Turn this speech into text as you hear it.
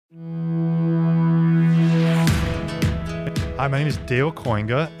Hi, my name is Dale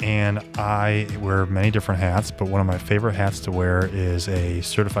Koinga, and I wear many different hats, but one of my favorite hats to wear is a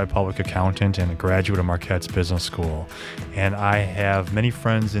certified public accountant and a graduate of Marquette's Business School. And I have many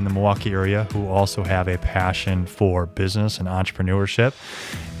friends in the Milwaukee area who also have a passion for business and entrepreneurship,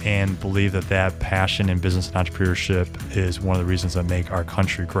 and believe that that passion in business and entrepreneurship is one of the reasons that make our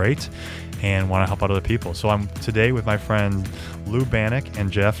country great, and want to help out other people. So I'm today with my friend Lou Bannock and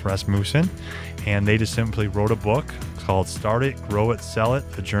Jeff Rasmussen, and they just simply wrote a book called Start It, Grow It, Sell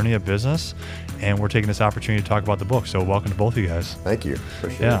It, The Journey of Business. And we're taking this opportunity to talk about the book. So welcome to both of you guys. Thank you.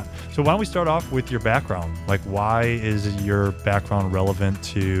 Appreciate it. So why don't we start off with your background? Like, why is your background relevant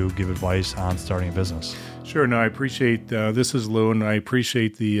to give advice on starting a business? Sure. No, I appreciate, this is Lou, and I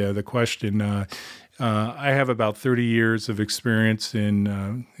appreciate the question. I have about 30 years of experience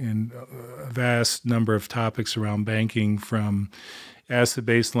in a vast number of topics around banking, from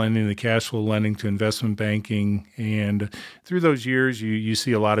asset-based lending to cash flow lending to investment banking. And through those years, you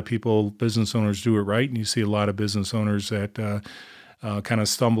see a lot of people, business owners, do it right, and you see a lot of business owners that kind of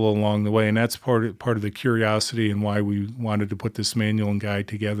stumble along the way. And that's part of the curiosity and why we wanted to put this manual and guide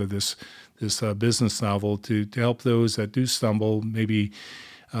together, this business novel, to help those that do stumble maybe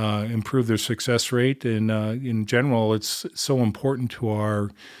improve their success rate. And in general, it's so important to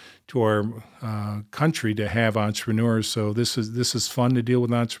our country to have entrepreneurs. So this is fun to deal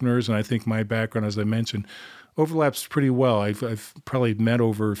with entrepreneurs, and I think my background, as I mentioned, overlaps pretty well. I've probably met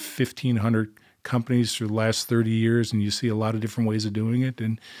over 1,500 companies through the last 30 years, and you see a lot of different ways of doing it,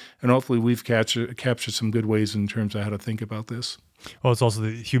 and hopefully we've captured some good ways in terms of how to think about this. Well, it's also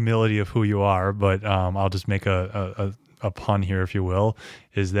the humility of who you are, but I'll just make a pun here, if you will,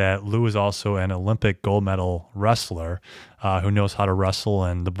 is that Lou is also an Olympic gold medal wrestler who knows how to wrestle,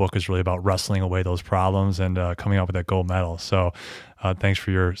 and the book is really about wrestling away those problems and coming up with that gold medal. So thanks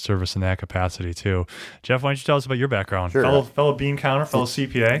for your service in that capacity too. Jeff, why don't you tell us about your background? Sure. Fellow bean counter, fellow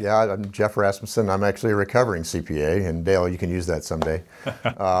CPA? Yeah, I'm Jeff Rasmussen. I'm actually a recovering CPA, and Dale, you can use that someday.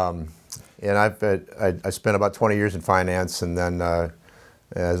 And I spent about 20 years in finance, and then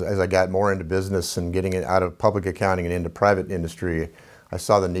as I got more into business and getting it out of public accounting and into private industry, I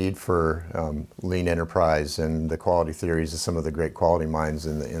saw the need for lean enterprise and the quality theories of some of the great quality minds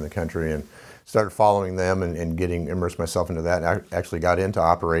in the country, and started following them and immersed myself into that. I actually got into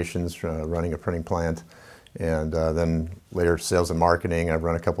operations, running a printing plant, and then later sales and marketing. I've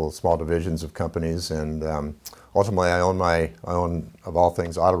run a couple of small divisions of companies, and ultimately I own, of all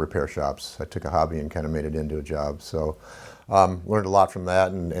things, auto repair shops. I took a hobby and kind of made it into a job. So learned a lot from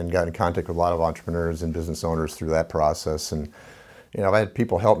that, and got in contact with a lot of entrepreneurs and business owners through that process. And I've had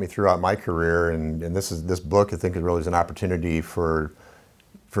people help me throughout my career, and this book, I think, really is an opportunity for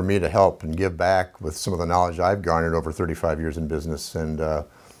me to help and give back with some of the knowledge I've garnered over 35 years in business. And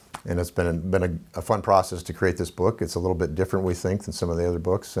it's been a fun process to create this book. It's a little bit different, we think, than some of the other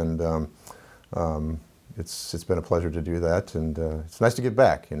books, and it's been a pleasure to do that. And it's nice to give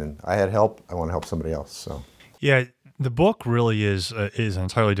back. And I had help. I want to help somebody else. So yeah. The book really is an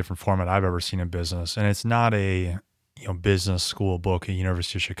entirely different format I've ever seen in business, and it's not a business school book at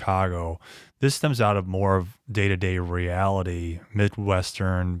University of Chicago. This stems out of more of day-to-day reality,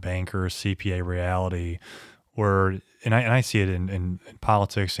 Midwestern banker, CPA reality, where, and I see it in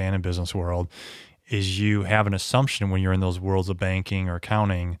politics and in business world, is you have an assumption when you're in those worlds of banking or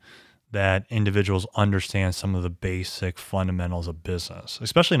accounting that individuals understand some of the basic fundamentals of business,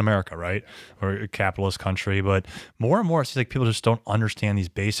 especially in America, right? Or a capitalist country. But more and more, it seems like people just don't understand these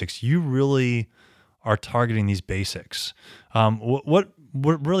basics. You really are targeting these basics. What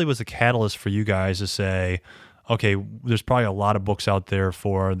really was the catalyst for you guys to say, okay, there's probably a lot of books out there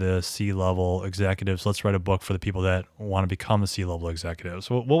for the C-level executives. Let's write a book for the people that want to become the C-level executives.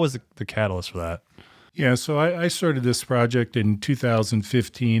 So what was the catalyst for that? Yeah, so I started this project in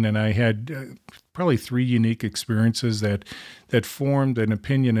 2015, and I had probably 3 unique experiences that formed an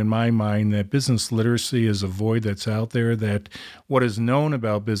opinion in my mind that business literacy is a void that's out there, that what is known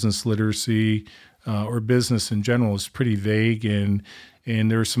about business literacy or business in general is pretty vague, and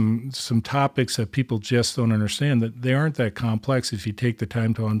there are some topics that people just don't understand, that they aren't that complex if you take the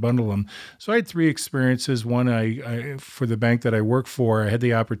time to unbundle them. So I had 3 experiences. One, I for the bank that I work for, I had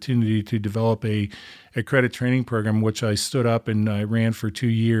the opportunity to develop a credit training program, which I stood up and I ran for 2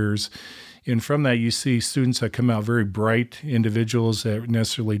 years. And from that, you see students that come out very bright individuals that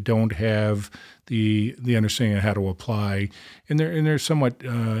necessarily don't have the understanding of how to apply, and they're somewhat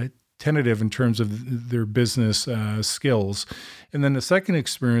tentative in terms of their business skills. And then the second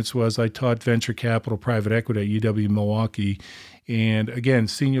experience was I taught venture capital private equity at UW Milwaukee. And again,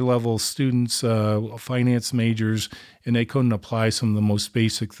 senior level students, finance majors, and they couldn't apply some of the most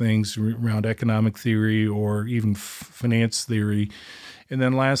basic things around economic theory or even finance theory. And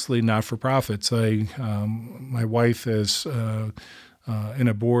then lastly, not-for-profits. My wife is in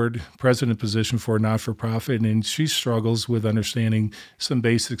a board president position for a not-for-profit, and she struggles with understanding some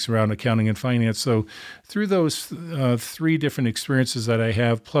basics around accounting and finance. So through those three different experiences that I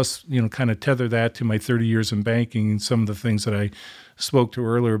have, plus, kind of tether that to my 30 years in banking and some of the things that I spoke to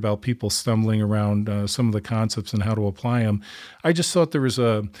earlier about people stumbling around some of the concepts and how to apply them, I just thought there was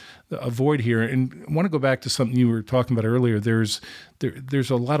a void here. And I want to go back to something you were talking about earlier. There's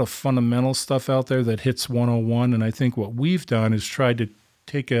a lot of fundamental stuff out there that hits 101, and I think what we've done is tried to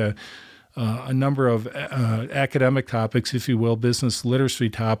take a number of academic topics, if you will, business literacy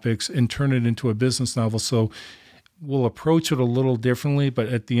topics, and turn it into a business novel. So we'll approach it a little differently, but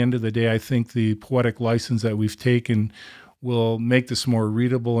at the end of the day, I think the poetic license that we've taken will make this more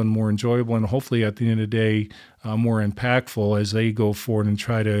readable and more enjoyable, and hopefully at the end of the day, more impactful as they go forward and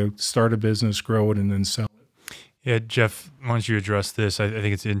try to start a business, grow it, and then sell it. Yeah, Jeff, why don't you address this? I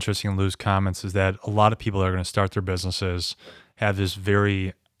think it's interesting in Lou's comments is that a lot of people that are going to start their businesses have this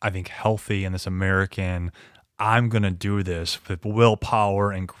very, I think, healthy and this American, I'm going to do this with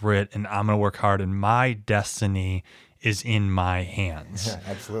willpower and grit, and I'm going to work hard, and my destiny is in my hands. Yeah,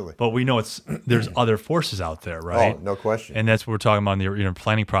 absolutely. But we know there's other forces out there, right? Oh, no question. And that's what we're talking about in the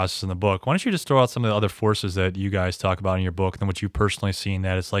planning process in the book. Why don't you just throw out some of the other forces that you guys talk about in your book and what you personally seen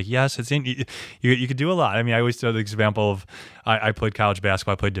that it's like, yes, it's in you could do a lot. I mean, I always tell the example of I played college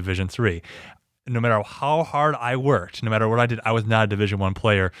basketball, I played Division III. No matter how hard I worked, no matter what I did, I was not a Division I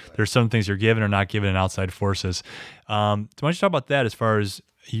player. There's some things you're given or not given in outside forces. So why don't you talk about that as far as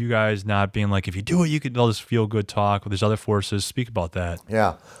you guys not being like, if you do it, you could all this feel good talk. There's other forces. Speak about that.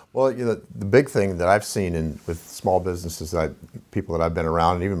 Yeah. Well, the big thing that I've seen with small businesses, people that I've been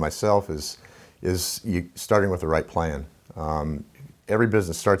around, and even myself, is you starting with the right plan. Every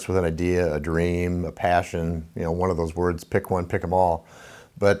business starts with an idea, a dream, a passion. One of those words. Pick one, pick them all.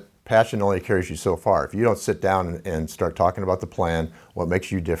 But passion only carries you so far. If you don't sit down and start talking about the plan, what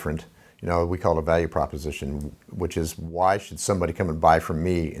makes you different. We call it a value proposition, which is why should somebody come and buy from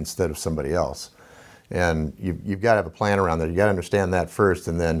me instead of somebody else? And you've got to have a plan around that. You got to understand that first,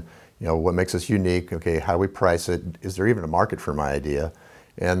 and then what makes us unique. Okay, how do we price it? Is there even a market for my idea?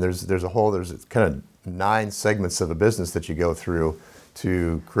 And there's kind of 9 segments of a business that you go through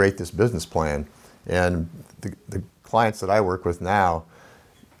to create this business plan. And the clients that I work with now,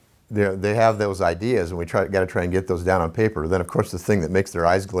 they have those ideas, and we got to try and get those down on paper. Then, of course, the thing that makes their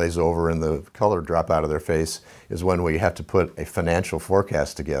eyes glaze over and the color drop out of their face is when we have to put a financial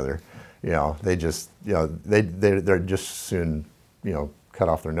forecast together. They just, they're just soon, cut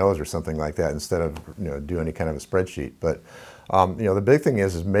off their nose or something like that instead of, do any kind of a spreadsheet. But, the big thing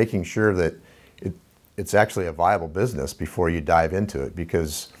is making sure that it's actually a viable business before you dive into it,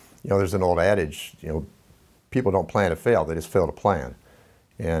 because, there's an old adage, people don't plan to fail; they just fail to plan.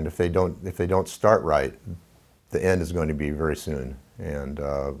 And if they don't start right, the end is going to be very soon. And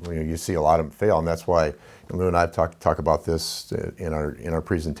you see a lot of them fail, and that's why Lou and I talk about this in our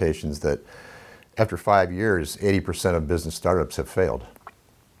presentations, that after 5 years, 80% of business startups have failed.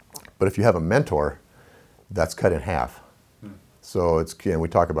 But if you have a mentor, that's cut in half. So and we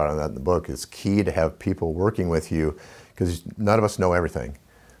talk about that in the book. It's key to have people working with you, because none of us know everything.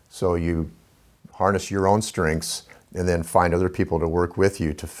 So you harness your own strengths, and then find other people to work with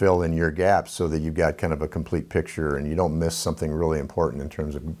you to fill in your gaps so that you've got kind of a complete picture and you don't miss something really important in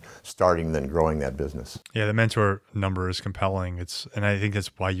terms of starting and then growing that business. Yeah, the mentor number is compelling. And I think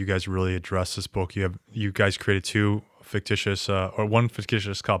that's why you guys really address this book. You guys created one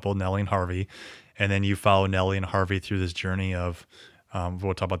fictitious couple, Nellie and Harvey, and then you follow Nellie and Harvey through this journey of what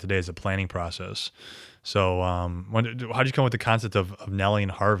we'll talk about today is the planning process. So how did you come with the concept of Nellie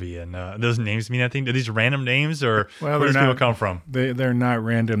and Harvey? And those names mean anything? Are these random names, or where does people come from? They're not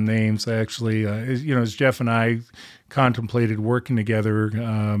random names, actually. As Jeff and I contemplated working together,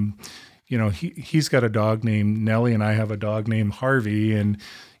 he's got a dog named Nellie, and I have a dog named Harvey. And,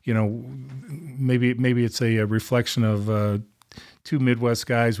 maybe it's a reflection of two Midwest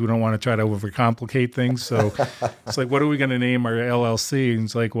guys. We don't want to try to overcomplicate things. So it's like, what are we going to name our LLC? And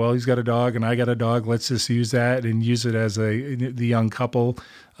it's like, well, he's got a dog and I got a dog. Let's just use that and use it as the young couple.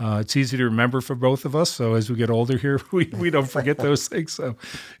 It's easy to remember for both of us. So as we get older here, we don't forget those things. So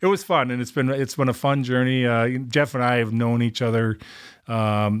it was fun, and it's been a fun journey. Jeff and I have known each other,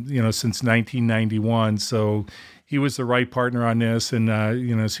 since 1991. So he was the right partner on this. And,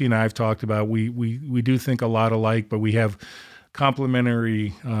 as he and I have talked about, we do think a lot alike, but we have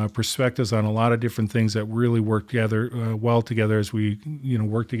complementary perspectives on a lot of different things that really work together well together as we,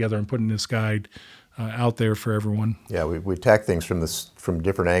 work together on putting this guide out there for everyone. Yeah, we attack things from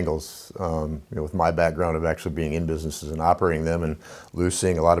different angles. With my background of actually being in businesses and operating them, and Lou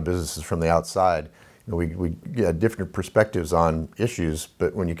seeing a lot of businesses from the outside, we get different perspectives on issues,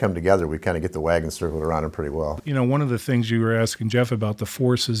 but when you come together, we kind of get the wagon circled around them pretty well. One of the things you were asking Jeff about the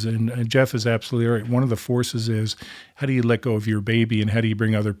forces, and Jeff is absolutely right. One of the forces is, how do you let go of your baby and how do you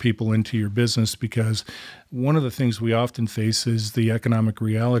bring other people into your business? Because one of the things we often face is the economic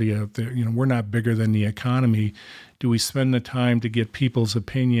reality out there. We're not bigger than the economy. Do we spend the time to get people's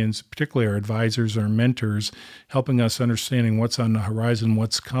opinions, particularly our advisors or mentors, helping us understanding what's on the horizon,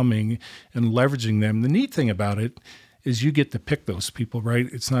 what's coming, and leveraging them? The neat thing about it is you get to pick those people, right?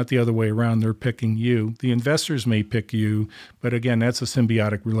 It's not the other way around. They're picking you. The investors may pick you, but again, that's a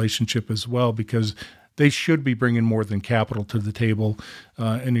symbiotic relationship as well, because they should be bringing more than capital to the table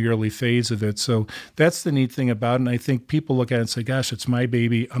in the early phase of it. So that's the neat thing about it. And I think people look at it and say, gosh, it's my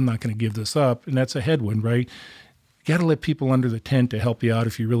baby. I'm not going to give this up. And that's a headwind, right? You got to let people under the tent to help you out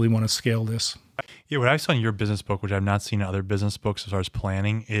if you really want to scale this. Yeah, what I saw in your business book, which I've not seen in other business books as far as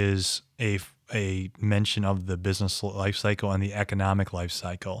planning, is a mention of the business life cycle and the economic life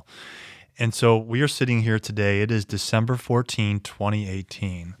cycle. And so we are sitting here today. It is December 14,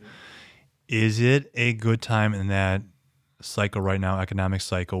 2018. Is it a good time in that cycle right now, economic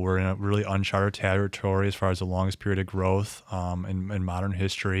cycle? We're in a really uncharted territory as far as the longest period of growth in modern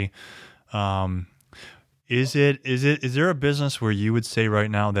history. Is there a business where you would say right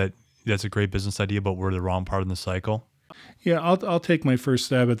now that that's a great business idea, but we're the wrong part in the cycle? Yeah, I'll take my first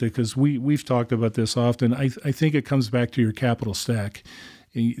stab at it because we've talked about this often. I think it comes back to your capital stack.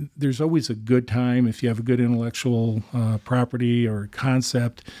 There's always a good time if you have a good intellectual property or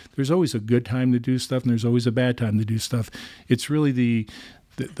concept. There's always a good time to do stuff, and there's always a bad time to do stuff. It's really the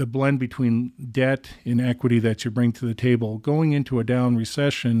blend between debt and equity that you bring to the table. Going into a down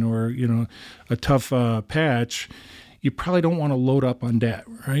recession or a tough patch, you probably don't want to load up on debt,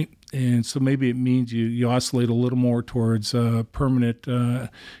 right? And so maybe it means you oscillate a little more towards permanent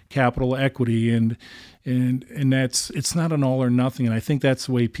capital equity, and it's not an all or nothing. And I think that's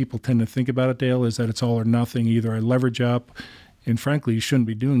the way people tend to think about it, Dale, is that it's all or nothing. Either I leverage up, and frankly, you shouldn't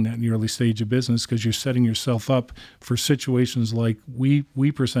be doing that in the early stage of business because you're setting yourself up for situations like we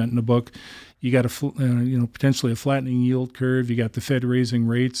present in the book. You got potentially a flattening yield curve. You got the Fed raising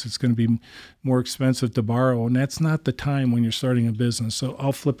rates. It's going to be more expensive to borrow, and that's not the time when you're starting a business. So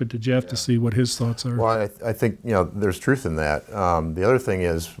I'll flip it to Jeff to see what his thoughts are. Well, I think there's truth in that. The other thing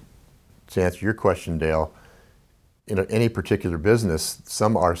is, to answer your question, Dale, in any particular business,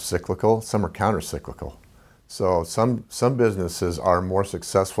 some are cyclical, some are counter-cyclical. So some businesses are more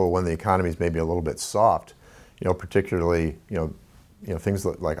successful when the economy is maybe a little bit soft, particularly things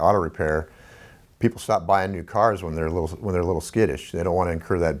like auto repair. People stop buying new cars when they're a little skittish. They don't want to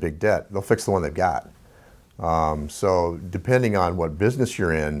incur that big debt. They'll fix the one they've got. So depending on what business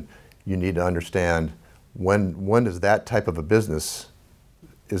you're in, you need to understand when does that type of a business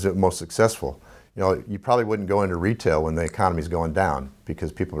is it most successful. You probably wouldn't go into retail when the economy's going down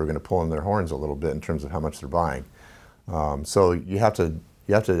because people are going to pull in their horns a little bit in terms of how much they're buying. So you have to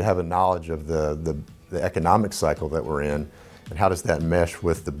have a knowledge of the economic cycle that we're in, and how does that mesh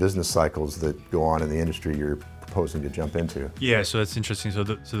with the business cycles that go on in the industry you're proposing to jump into. Yeah, so that's interesting. So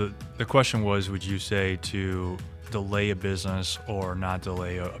the question was, would you say to delay a business or not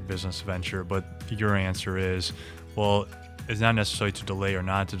delay a business venture? But your answer is, well, it's not necessarily to delay or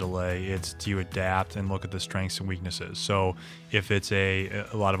not to delay. It's do you adapt and look at the strengths and weaknesses. So if it's a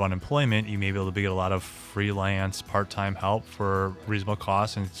lot of unemployment, you may be able to get a lot of freelance part-time help for reasonable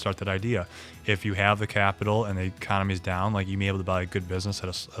costs and start that idea. If you have the capital and the economy is down, you may be able to buy a good business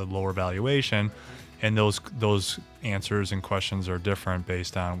at a lower valuation. And those answers and questions are different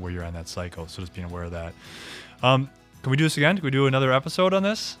based on where you're in that cycle. So just being aware of that. Can we do this again? Can we do another episode on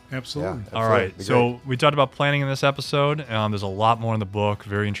this? Absolutely. Yeah, all right. So we talked about planning in this episode. There's a lot more in the book,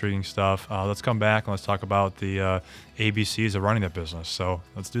 very intriguing stuff. Let's come back and let's talk about the ABCs of running that business. So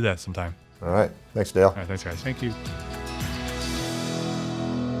let's do that sometime. All right. Thanks, Dale. All right. Thanks, guys. Thank you.